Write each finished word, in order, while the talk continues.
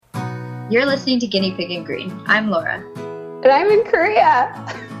You're listening to Guinea Pig and Green. I'm Laura. And I'm in Korea.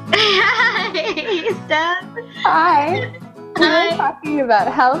 Hi, Steph. Hi. We're talking about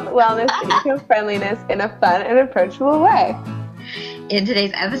health, wellness, and eco-friendliness in a fun and approachable way. In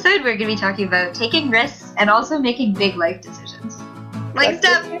today's episode, we're going to be talking about taking risks and also making big life decisions. Like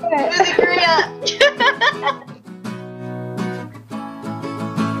Steph, moving to Korea.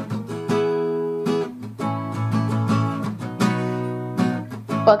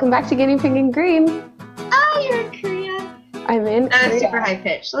 Welcome back to Guinea Pig and Green. Oh, you're in Korea. I'm in That Korea. was super high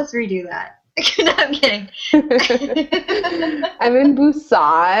pitched. Let's redo that. No, I'm kidding. I'm in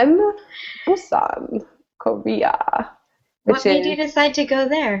Busan, Korea. What made you decide to go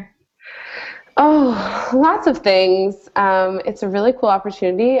there? Oh, lots of things. It's a really cool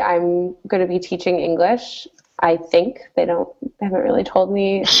opportunity. I'm going to be teaching English. I think they haven't really told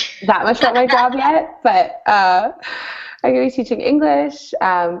me that much about my job yet, but I'm going to be teaching English,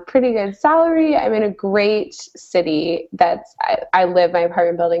 pretty good salary. I'm in a great city I live, my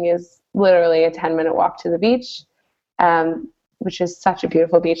apartment building is literally a 10-minute walk to the beach, which is such a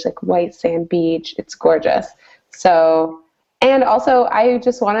beautiful beach, like white sand beach. It's gorgeous. And also I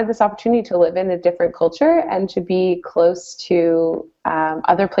just wanted this opportunity to live in a different culture and to be close to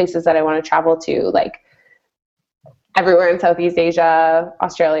other places that I want to travel to, like everywhere in Southeast Asia,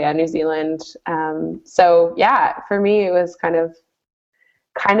 Australia, New Zealand. So yeah, for me, it was kind of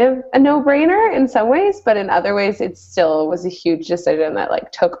a no-brainer in some ways, but in other ways, it still was a huge decision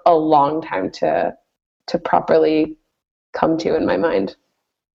that took a long time to properly come to in my mind.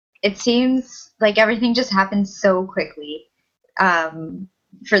 It seems like everything just happened so quickly.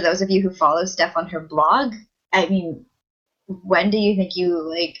 For those of you who follow Steph on her blog, I mean, when do you think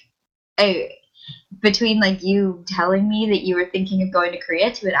between you telling me that you were thinking of going to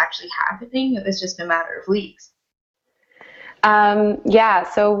Korea to it actually happening, it was just a matter of weeks? Yeah.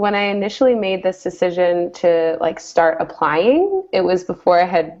 So when I initially made this decision to start applying, it was before I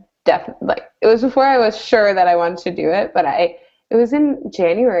had it was before I was sure that I wanted to do it, but it was in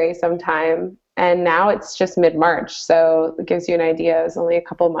January sometime, and now it's just mid-March. So it gives you an idea. It was only a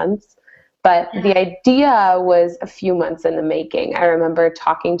couple months. But the idea was a few months in the making. I remember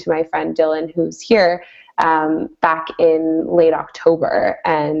talking to my friend Dylan, who's here, back in late October,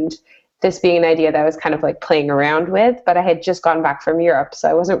 and this being an idea that I was kind of playing around with, but I had just gotten back from Europe, so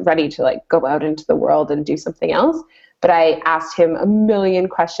I wasn't ready to go out into the world and do something else. But I asked him a million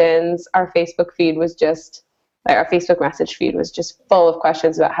questions. Our Facebook message feed was just full of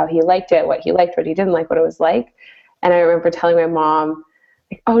questions about how he liked it, what he liked, what he didn't like, what it was like. And I remember telling my mom,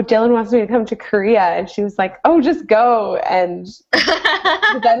 oh, Dylan wants me to come to Korea. And she was like, oh, just go. And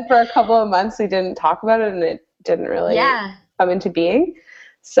then for a couple of months, we didn't talk about it, and it didn't really come into being.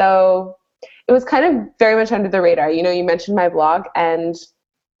 So it was kind of very much under the radar. You mentioned my blog, and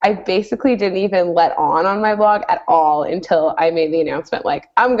I basically didn't even let on my blog at all until I made the announcement,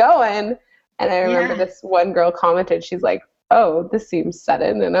 I'm going. And I remember this one girl commented, she's like, oh, this seems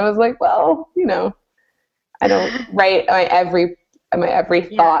sudden. And I was like, well, I don't write my every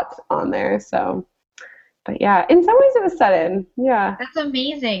thought on there. So, but yeah, in some ways it was sudden. Yeah. That's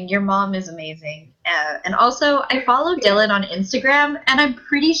amazing. Your mom is amazing. And also I follow Dylan on Instagram, and I'm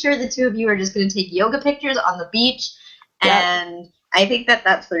pretty sure the two of you are just going to take yoga pictures on the beach. And I think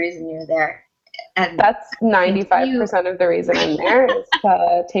that's the reason you're there. And that's 95% of the reason I'm there is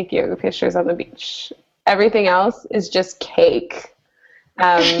to take yoga pictures on the beach. Everything else is just cake.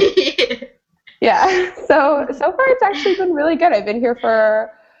 Yeah. So far it's actually been really good. I've been here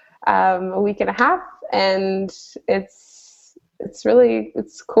for a week and a half, and it's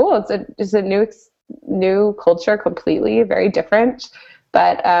cool. It's a new culture, completely very different.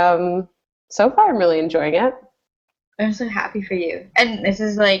 But so far I'm really enjoying it. I'm so happy for you. And this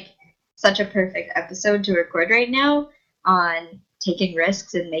is such a perfect episode to record right now on taking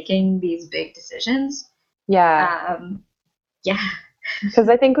risks and making these big decisions. Yeah. Yeah. Because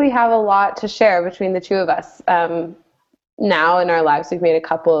I think we have a lot to share between the two of us. Now in our lives, we've made a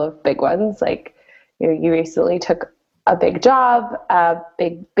couple of big ones. You recently took a big job, a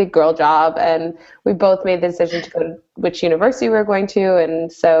big girl job, and we both made the decision to go to which university we're going to.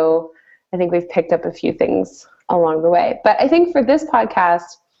 And so I think we've picked up a few things along the way. But I think for this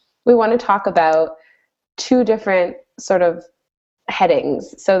podcast, we want to talk about two different sort of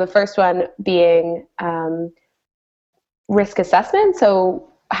headings. So the first one being risk assessment. So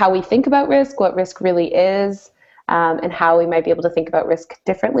how we think about risk, what risk really is, and how we might be able to think about risk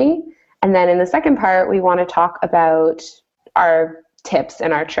differently. And then in the second part, we want to talk about our tips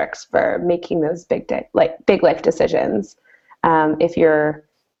and our tricks for making those big life decisions. If you're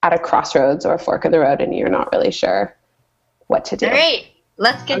at a crossroads or a fork in the road and you're not really sure what to do. All right,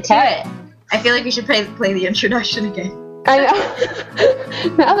 let's get to it. I feel like we should play the introduction again. I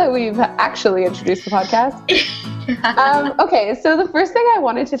know. Now that we've actually introduced the podcast. Okay, so the first thing I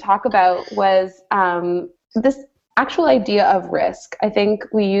wanted to talk about was this actual idea of risk. I think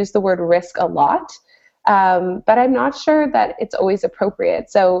we use the word risk a lot, but I'm not sure that it's always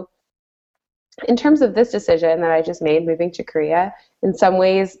appropriate. So in terms of this decision that I just made, moving to Korea, in some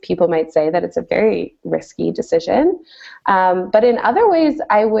ways people might say that it's a very risky decision. But in other ways,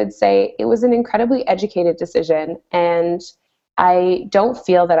 I would say it was an incredibly educated decision. And I don't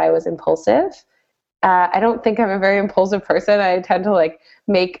feel that I was impulsive. I don't think I'm a very impulsive person. I tend to like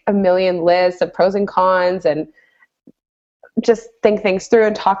make a million lists of pros and cons and just think things through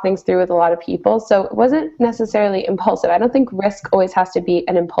and talk things through with a lot of people. So it wasn't necessarily impulsive. I don't think risk always has to be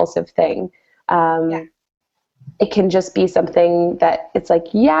an impulsive thing. It can just be something that it's like,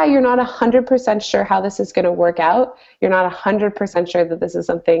 yeah, you're not 100% sure how this is going to work out. You're not 100% sure that this is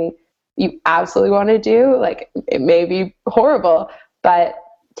something you absolutely want to do. Like, it may be horrible, but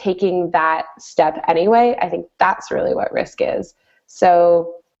taking that step anyway, I think that's really what risk is.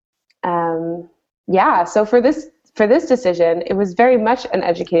 So, so for this decision, it was very much an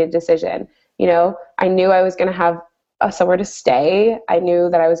educated decision. You know, I knew I was going to have somewhere to stay. I knew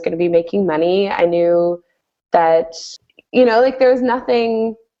that I was going to be making money. I knew that, you know, like there was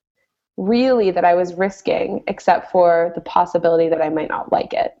nothing really that I was risking except for the possibility that I might not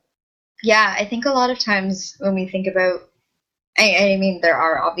like it. Yeah, I think a lot of times when we think about, I mean, there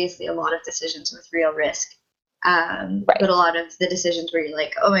are obviously a lot of decisions with real risk, Right. but a lot of the decisions where you're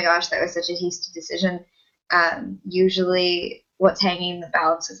like, oh my gosh, that was such a hasty decision. Usually what's hanging in the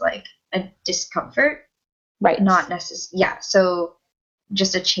balance is like a discomfort. Right. Not necessarily. Yeah. So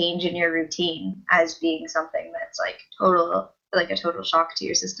just a change in your routine as being something that's like a total shock to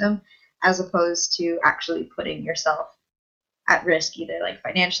your system, as opposed to actually putting yourself at risk, either like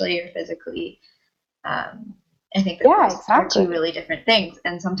financially or physically. I think that those are two really different things.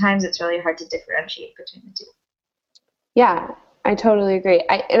 And sometimes it's really hard to differentiate between the two. Yeah, I totally agree.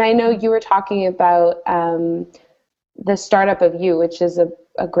 I know you were talking about The Startup of You, which is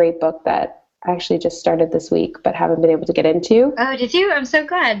a great book that I actually just started this week, but haven't been able to get into. Oh, did you? I'm so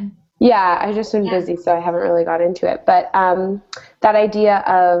glad. Yeah, I've just been busy, so I haven't really got into it. But that idea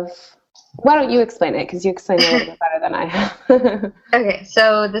of, why don't you explain it? Because you explain it a little bit better than I have. Okay,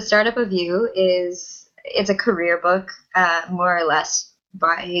 so The Startup of You it's a career book, more or less,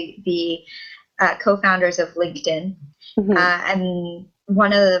 by the co-founders of LinkedIn. Mm-hmm. And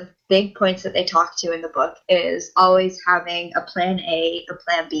one of the big points that they talk to in the book is always having a plan A, a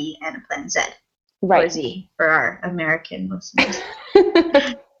plan B, and a plan Z. Right. Or Z for our American listeners.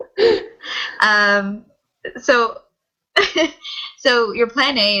 So your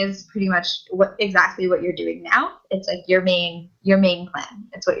plan A is pretty much exactly what you're doing now. It's like your main plan.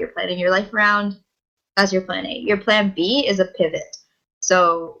 It's what you're planning your life around. That's your plan A. Your plan B is a pivot.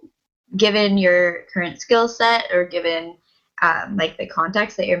 So given your current skill set, or given like the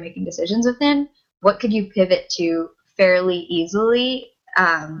context that you're making decisions within, what could you pivot to fairly easily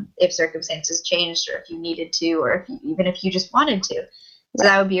if circumstances changed, or if you needed to, or even if you just wanted to. So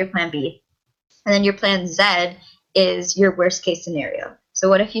that would be your plan B. And then your plan Z is your worst case scenario. So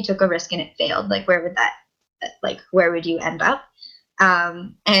what if you took a risk and it failed? Like, where would you end up?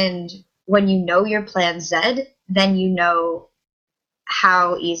 And when you know your plan Z, then you know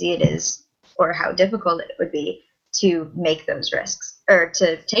how easy it is or how difficult it would be to make those risks, or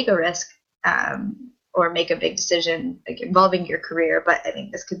to take a risk, or make a big decision like involving your career. But I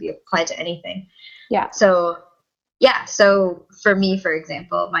think this could be applied to anything. Yeah. So for me, for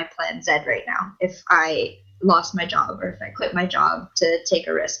example, my plan Z right now, if I lost my job, or if I quit my job to take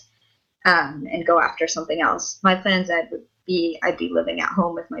a risk and go after something else, my plan Z would be I'd be living at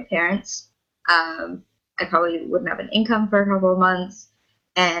home with my parents. I probably wouldn't have an income for a couple of months.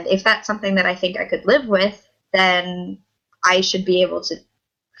 And if that's something that I think I could live with, then I should be able to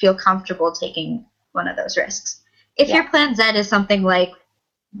feel comfortable taking one of those risks. If your plan Z is something like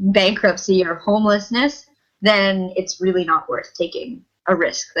bankruptcy or homelessness, then it's really not worth taking a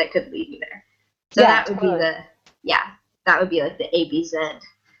risk that could lead you there. So that would be that would be like the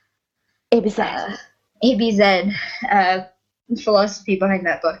ABZ philosophy behind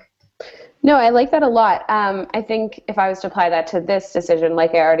that book. No, I like that a lot. I think if I was to apply that to this decision,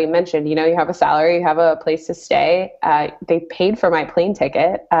 like I already mentioned, you know, you have a salary, you have a place to stay. They paid for my plane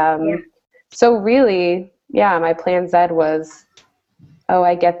ticket. So really, my plan Z was,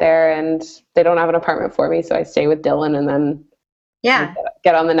 I get there and they don't have an apartment for me, so I stay with Dylan and then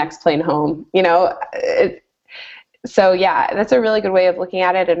get on the next plane home. You know, so that's a really good way of looking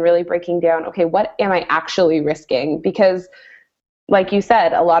at it and really breaking down, okay, what am I actually risking? Because like you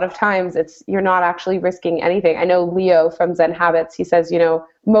said, a lot of times you're not actually risking anything. I know Leo from Zen Habits, he says,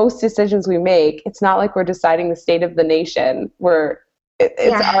 most decisions we make, it's not like we're deciding the state of the nation.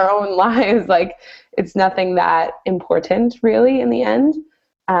 It's our own lives. Like, it's nothing that important really in the end.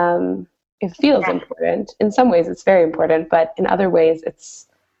 It feels important. In some ways it's very important, but in other ways it's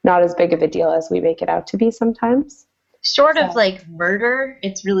not as big of a deal as we make it out to be sometimes. Short of like murder,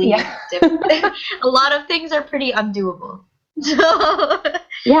 it's really different. A lot of things are pretty undoable.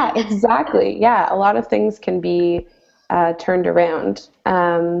 Yeah, exactly. Yeah, a lot of things can be turned around.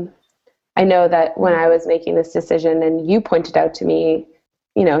 I know that when I was making this decision and you pointed out to me,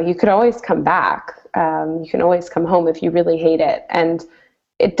 you could always come back. You can always come home if you really hate it. And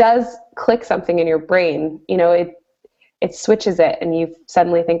it does click something in your brain. It switches it and you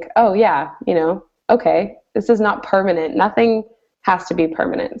suddenly think, oh yeah, okay, this is not permanent. Nothing has to be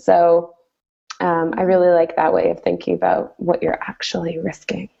permanent. So I really like that way of thinking about what you're actually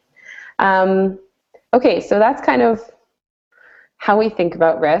risking. Okay, so that's kind of how we think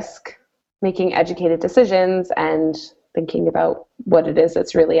about risk, making educated decisions and thinking about what it is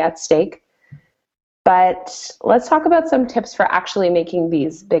that's really at stake. But let's talk about some tips for actually making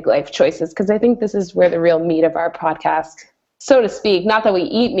these big life choices, because I think this is where the real meat of our podcast, so to speak, not that we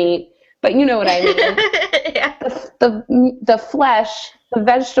eat meat, but you know what I mean. Yeah. The flesh, the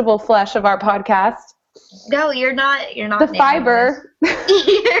vegetable flesh of our podcast. No, you're not. The fiber.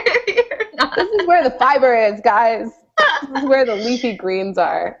 You're not. This is where the fiber is, guys. This is where the leafy greens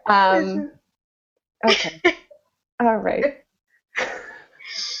are. Okay. All right.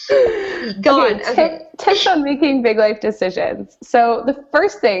 Go on. Okay. Tips on making big life decisions. So the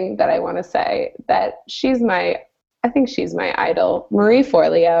first thing that I want to say that I think she's my idol, Marie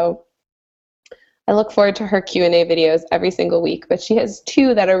Forleo. I look forward to her Q&A videos every single week, but she has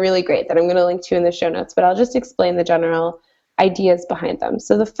two that are really great that I'm going to link to in the show notes, but I'll just explain the general ideas behind them.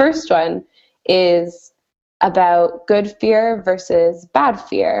 So the first one is about good fear versus bad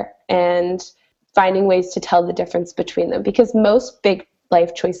fear and finding ways to tell the difference between them, because most big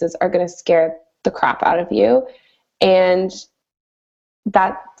life choices are going to scare the crap out of you, and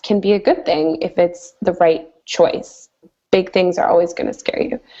that can be a good thing if it's the right choice. Big things are always going to scare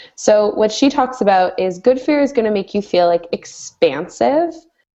you. So what she talks about is good fear is going to make you feel like expansive,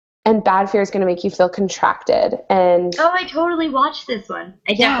 and bad fear is going to make you feel contracted. And I totally watched this one.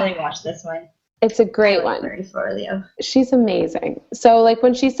 I definitely watched this one. It's a great one. Marie Forleo. She's amazing. So like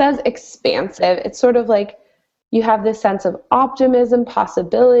when she says expansive, it's sort of like you have this sense of optimism,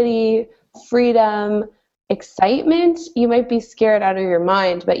 possibility, freedom, excitement. You might be scared out of your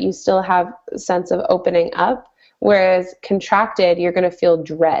mind, but you still have a sense of opening up. Whereas contracted, you're going to feel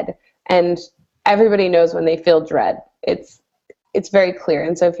dread. And everybody knows when they feel dread. It's very clear.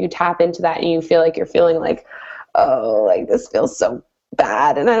 And so if you tap into that and you feel like you're feeling like, oh, like this feels so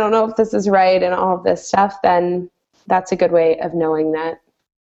bad and I don't know if this is right and all of this stuff, then that's a good way of knowing that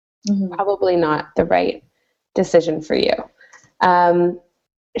probably not the right decision for you.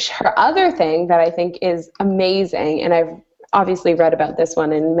 Her other thing that I think is amazing, and I've obviously read about this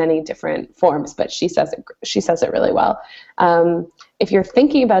one in many different forms, but she says it really well. If you're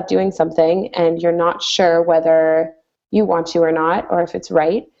thinking about doing something and you're not sure whether you want to or not, or if it's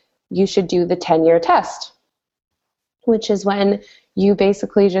right, you should do the 10-year test, which is when you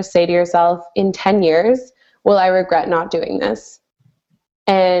basically just say to yourself, in 10 years, will I regret not doing this?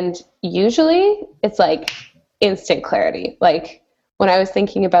 And usually it's like instant clarity. Like when I was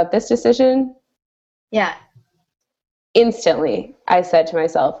thinking about this decision, instantly I said to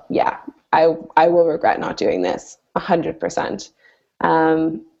myself, yeah, I will regret not doing this 100%.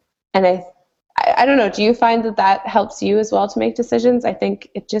 And I don't know, do you find that helps you as well to make decisions? I think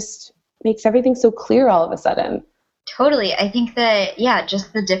it just makes everything so clear all of a sudden. Totally. I think that,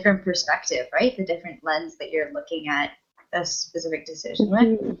 just the different perspective, right? The different lens that you're looking at a specific decision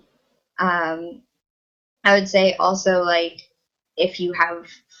with. I would say also, like, if you have,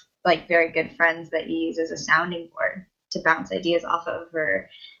 like, very good friends that you use as a sounding board to bounce ideas off of or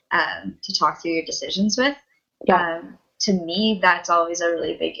to talk through your decisions with, to me, that's always a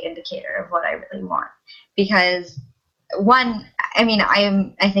really big indicator of what I really want. Because, one, I mean,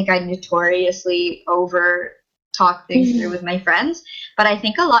 I think I notoriously over talk things through with my friends, but I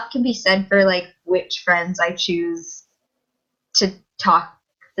think a lot can be said for like which friends I choose to talk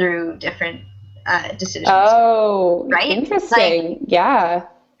through different decisions. Oh, right? Interesting. Like, yeah.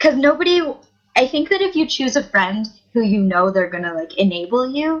 Because I think that if you choose a friend who you know they're gonna like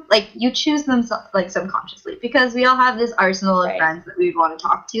enable you, like you choose them like subconsciously, because we all have this arsenal of friends that we want to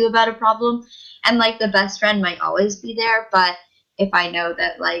talk to about a problem, and like the best friend might always be there, but if I know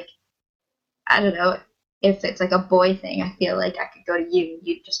that, like, I don't know, if it's like a boy thing, I feel like I could go to you.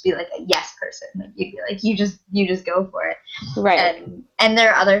 You'd just be like a yes person. Like you'd be like, you just go for it. Right. And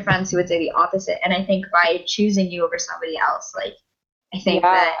there are other friends who would say the opposite. And I think by choosing you over somebody else, like I think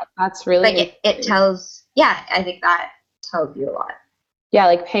that that's really like it tells. Yeah, I think that tells you a lot. Yeah,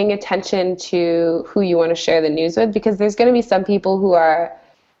 like paying attention to who you want to share the news with, because there's going to be some people who are,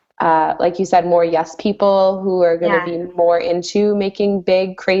 like you said, more yes people who are going to be more into making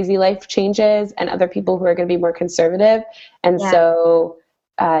big, crazy life changes, and other people who are going to be more conservative. And so,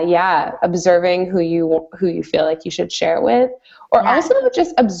 observing who you feel like you should share it with, or also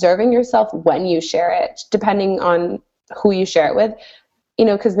just observing yourself when you share it, depending on who you share it with,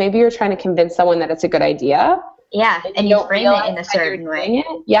 because maybe you're trying to convince someone that it's a good idea. Yeah, and you frame it in a certain way.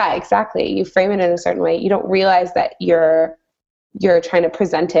 Yeah, exactly. You frame it in a certain way. You don't realize that you're trying to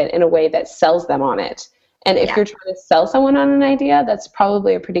present it in a way that sells them on it. And if you're trying to sell someone on an idea, that's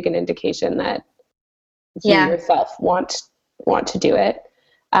probably a pretty good indication that you yourself want to do it.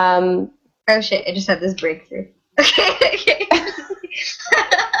 Oh shit, I just had this breakthrough. Okay.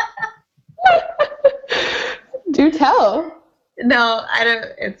 Do tell. No, I don't.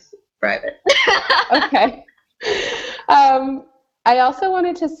 It's private. Okay. I also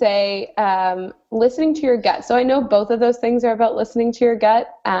wanted to say, listening to your gut. So I know both of those things are about listening to your gut,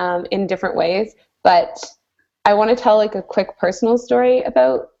 in different ways, but I want to tell like a quick personal story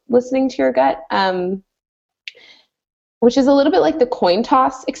about listening to your gut, which is a little bit like the coin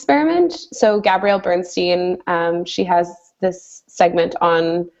toss experiment. So Gabrielle Bernstein, she has this segment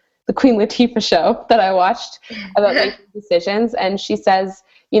on the Queen Latifah show that I watched about making decisions. And she says,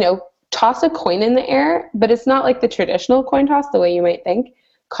 toss a coin in the air, but it's not like the traditional coin toss the way you might think.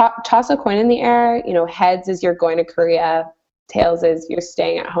 Toss a coin in the air, heads is you're going to Korea, tails is you're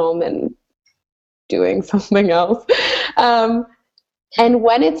staying at home and doing something else. And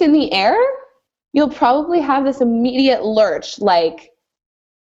when it's in the air, you'll probably have this immediate lurch, like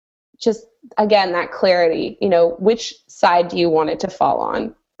just, again, that clarity, which side do you want it to fall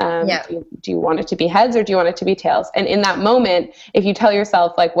on? Do you want it to be heads or do you want it to be tails? And in that moment, if you tell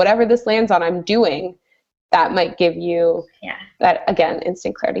yourself, like, whatever this lands on, I'm doing, that might give you that, again,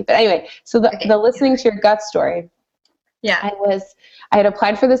 instant clarity. But anyway, so the listening to your gut story. Yeah. I had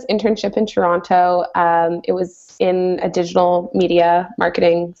applied for this internship in Toronto. It was in a digital media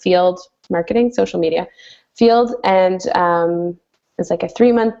social media field. And it was like a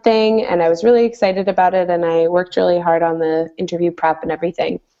 3-month thing. And I was really excited about it. And I worked really hard on the interview prep and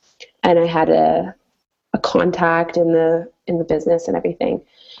everything. And I had a contact in the business and everything.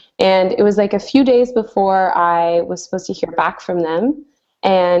 And it was like a few days before I was supposed to hear back from them.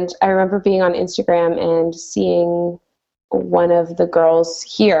 And I remember being on Instagram and seeing one of the girls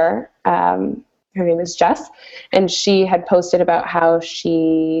here, her name is Jess, and she had posted about how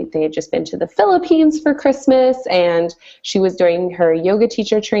they had just been to the Philippines for Christmas, and she was doing her yoga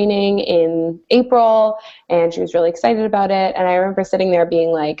teacher training in April, and she was really excited about it. And I remember sitting there being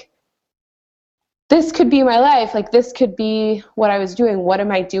like, this could be my life. Like, this could be what I was doing. What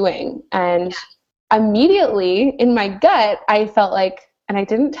am I doing? And immediately in my gut, I felt like, and I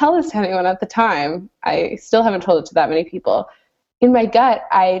didn't tell this to anyone at the time, I still haven't told it to that many people. In my gut,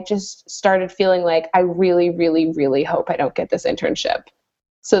 I just started feeling like I really, really, really hope I don't get this internship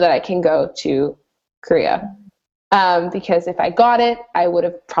so that I can go to Korea. Because if I got it, I would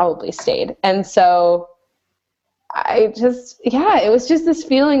have probably stayed. And so it was just this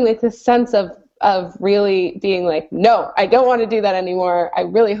feeling, like this sense of really being like, no, I don't want to do that anymore. I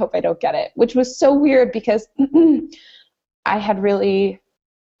really hope I don't get it, which was so weird because I had really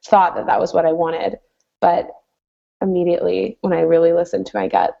thought that was what I wanted. But immediately when I really listened to my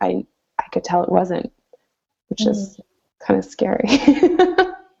gut, I could tell it wasn't, which is kind of scary.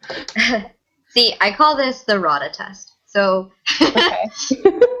 See, I call this the RADA test. So,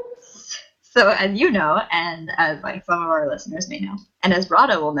 so as you know, and as like some of our listeners may know, and as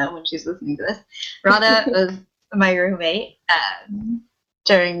Rada will know when she's listening to this, Rada was my roommate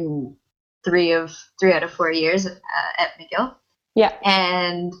during 3 out of 4 years at McGill. Yeah.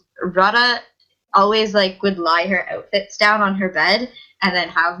 And Rada always like would lie her outfits down on her bed and then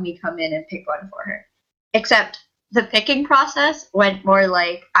have me come in and pick one for her. Except the picking process went more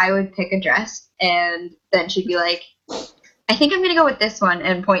like I would pick a dress and then she'd be like, I think I'm going to go with this one,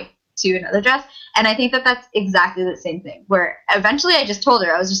 and point to another dress. And I think that that's exactly the same thing, where eventually I just told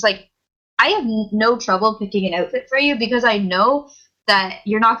her, I was just like, I have no trouble picking an outfit for you because I know that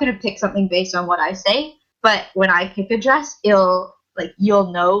you're not going to pick something based on what I say, but when I pick a dress, you'll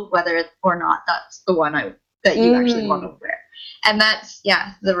know whether or not that's the one that you actually want to wear. And that's,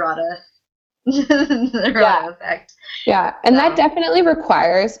 the RADA, the RADA effect. Yeah, and that definitely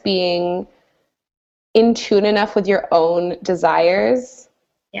requires being in tune enough with your own desires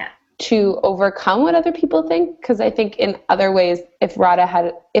Yeah. to overcome what other people think. Because I think in other ways, if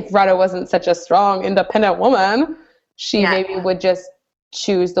Radha wasn't such a strong, independent woman, she maybe would just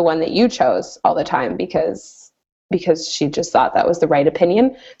choose the one that you chose all the time because she just thought that was the right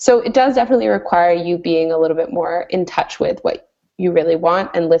opinion. So it does definitely require you being a little bit more in touch with what you really want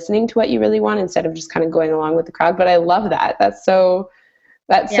and listening to what you really want instead of just kind of going along with the crowd. But I love that. That's so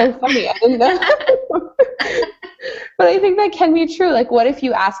funny. I didn't know. But I think that can be true. Like, what if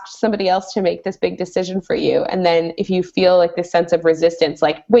you asked somebody else to make this big decision for you? And then if you feel like this sense of resistance,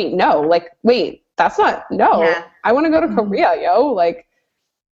 like, wait, that's not, no, I want to go to Korea, yo. Like,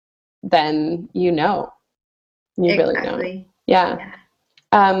 then you really know. Yeah.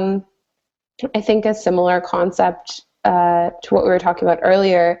 I think a similar concept to what we were talking about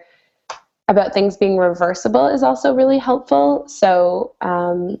earlier about things being reversible is also really helpful. So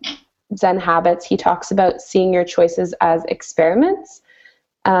Zen Habits, he talks about seeing your choices as experiments.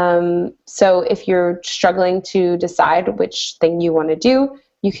 So if you're struggling to decide which thing you want to do,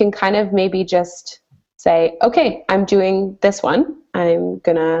 you can kind of maybe just say, okay, I'm doing this one. I'm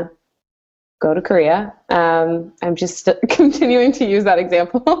going to go to Korea. I'm just continuing to use that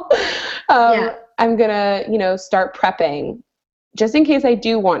example. I'm going to, start prepping just in case I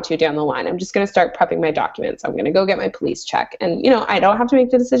do want to down the line. I'm just going to start prepping my documents. I'm going to go get my police check. And, I don't have to make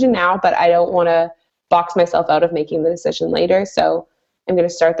the decision now, but I don't want to box myself out of making the decision later. So I'm going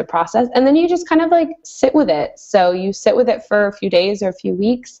to start the process. And then you just kind of like sit with it. So you sit with it for a few days or a few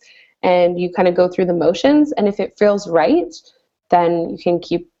weeks and you kind of go through the motions. And if it feels right, then you can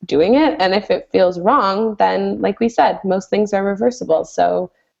keep doing it. And if it feels wrong, then like we said, most things are reversible. So,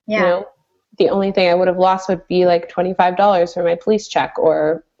 the only thing I would have lost would be like $25 for my police check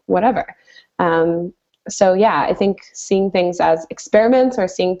or whatever. I think seeing things as experiments or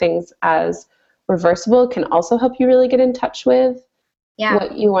seeing things as reversible can also help you really get in touch with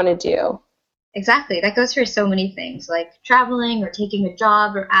what you want to do. Exactly. That goes for so many things, like traveling or taking a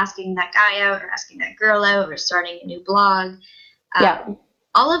job or asking that guy out or asking that girl out or starting a new blog.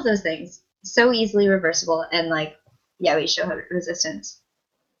 All of those things, so easily reversible. And we show resistance.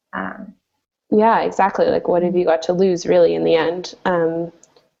 Yeah, exactly. Like, what have you got to lose, really, in the end,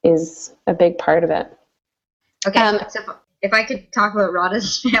 is a big part of it. Okay, so if I could talk about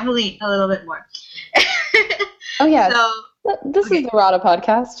Radha's family a little bit more. Oh, yeah. So, this is the Radha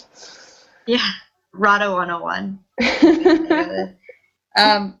podcast. Yeah, Radha 101.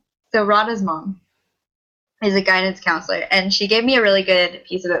 So Radha's mom is a guidance counselor, and she gave me a really good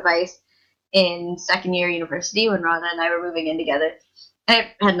piece of advice in second year university when Radha and I were moving in together. It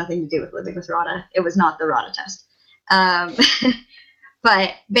had nothing to do with living with Radha. It was not the Radha test.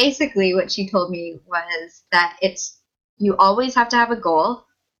 But basically what she told me was that you always have to have a goal,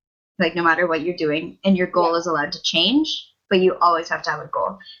 like no matter what you're doing, and your goal is allowed to change, but you always have to have a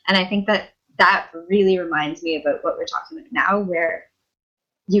goal. And I think that really reminds me about what we're talking about now, where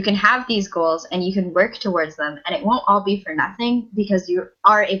you can have these goals and you can work towards them, and it won't all be for nothing because you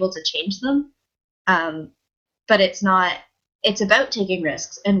are able to change them. But it's about taking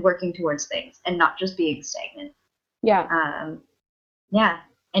risks and working towards things and not just being stagnant. And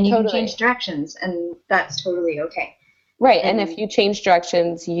you can change directions, and that's totally okay. Right. And if you change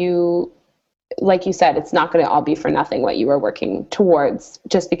directions, like you said, it's not going to all be for nothing what you were working towards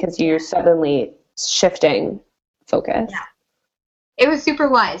just because you're suddenly shifting focus. Yeah. It was super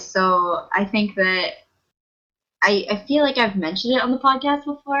wise. So I think that I feel like I've mentioned it on the podcast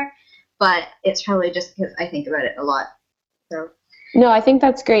before, but it's probably just because I think about it a lot. So. No, I think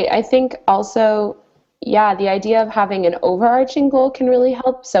that's great. I think also, the idea of having an overarching goal can really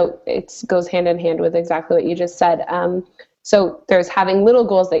help. So it goes hand in hand with exactly what you just said. So there's having little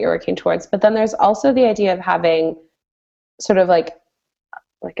goals that you're working towards, but then there's also the idea of having sort of like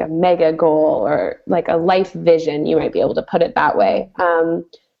a mega goal or like a life vision, you might be able to put it that way.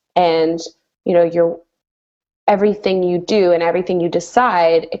 And, everything you do and everything you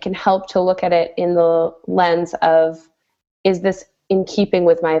decide, it can help to look at it in the lens of, is this in keeping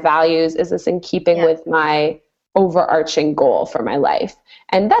with my values? Is this in keeping with my overarching goal for my life?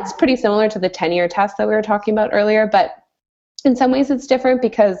 And that's pretty similar to the 10-year test that we were talking about earlier, but in some ways it's different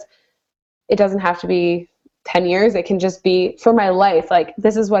because it doesn't have to be 10 years. It can just be for my life. Like,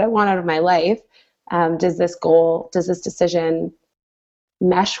 this is what I want out of my life. Does this decision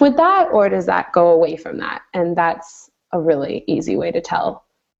mesh with that, or does that go away from that? And that's a really easy way to tell,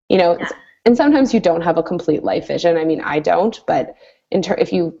 and sometimes you don't have a complete life vision. I mean, I don't, but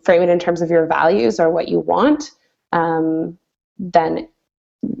if you frame it in terms of your values or what you want, then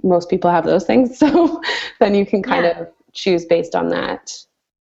most people have those things. So then you can kind of choose based on that.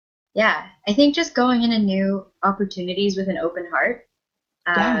 Yeah, I think just going into new opportunities with an open heart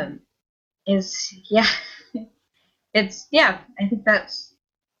Yeah. is yeah, it's yeah. I think that's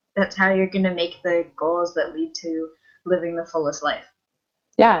how you're gonna make the goals that lead to living the fullest life.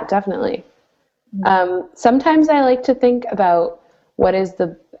 Yeah, definitely. Mm. Sometimes I like to think about what is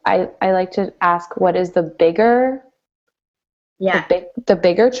I like to ask what is Yeah, the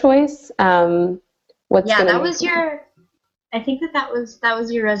bigger choice. What's yeah. going to That make was your. I think that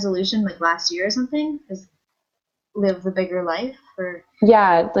was your resolution like last year or something. Is live the bigger life or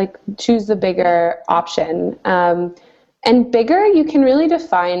yeah, like choose the bigger option. And bigger, you can really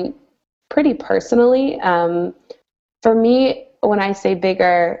define pretty personally. For me, when I say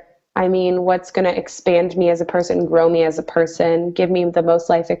bigger, I mean what's going to expand me as a person, grow me as a person, give me the most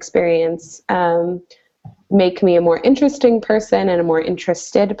life experience, make me a more interesting person and a more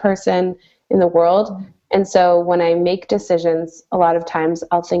interested person in the world. And so when I make decisions, a lot of times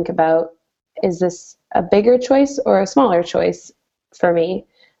I'll think about, is this a bigger choice or a smaller choice for me?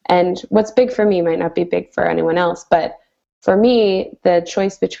 And what's big for me might not be big for anyone else. But for me, the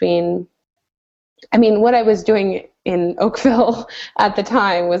choice between, I mean, what I was doing in Oakville at the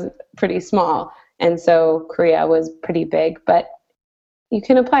time was pretty small. And so Korea was pretty big, but you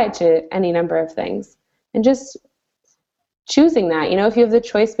can apply it to any number of things. And just choosing that, if you have the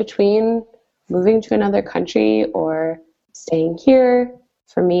choice between moving to another country or staying here,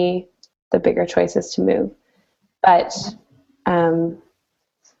 for me, the bigger choice is to move. But, um,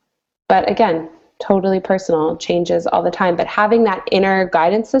 but again, totally personal, changes all the time. But having that inner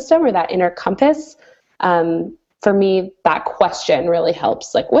guidance system or that inner compass, for me, that question really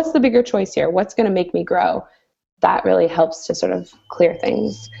helps. Like, what's the bigger choice here? What's going to make me grow? That really helps to sort of clear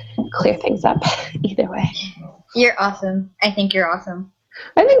things up either way. you're awesome. I think you're awesome.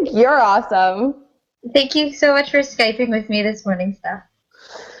 I think you're awesome. Thank you so much for Skyping with me this morning, Steph.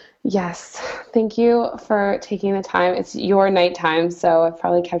 Yes. Thank you for taking the time. It's your nighttime, so I've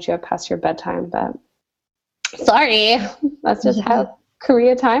probably kept you up past your bedtime, but sorry. That's just how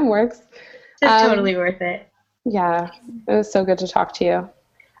Korea time works. It's totally worth it. Yeah. It was so good to talk to you.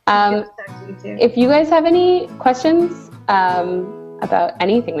 Good to talk to you too. If you guys have any questions about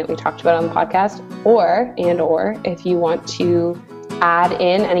anything that we talked about on the podcast, or if you want to add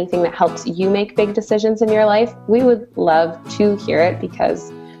in anything that helps you make big decisions in your life, we would love to hear it,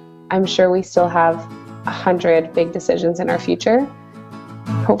 because I'm sure we still have 100 big decisions in our future,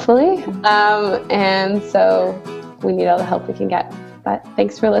 hopefully. And so we need all the help we can get. But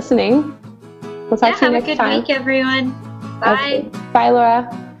thanks for listening. We'll talk to you next time. Have a good week, everyone. Bye. Okay. Bye,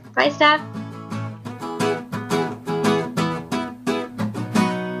 Laura. Bye, Steph.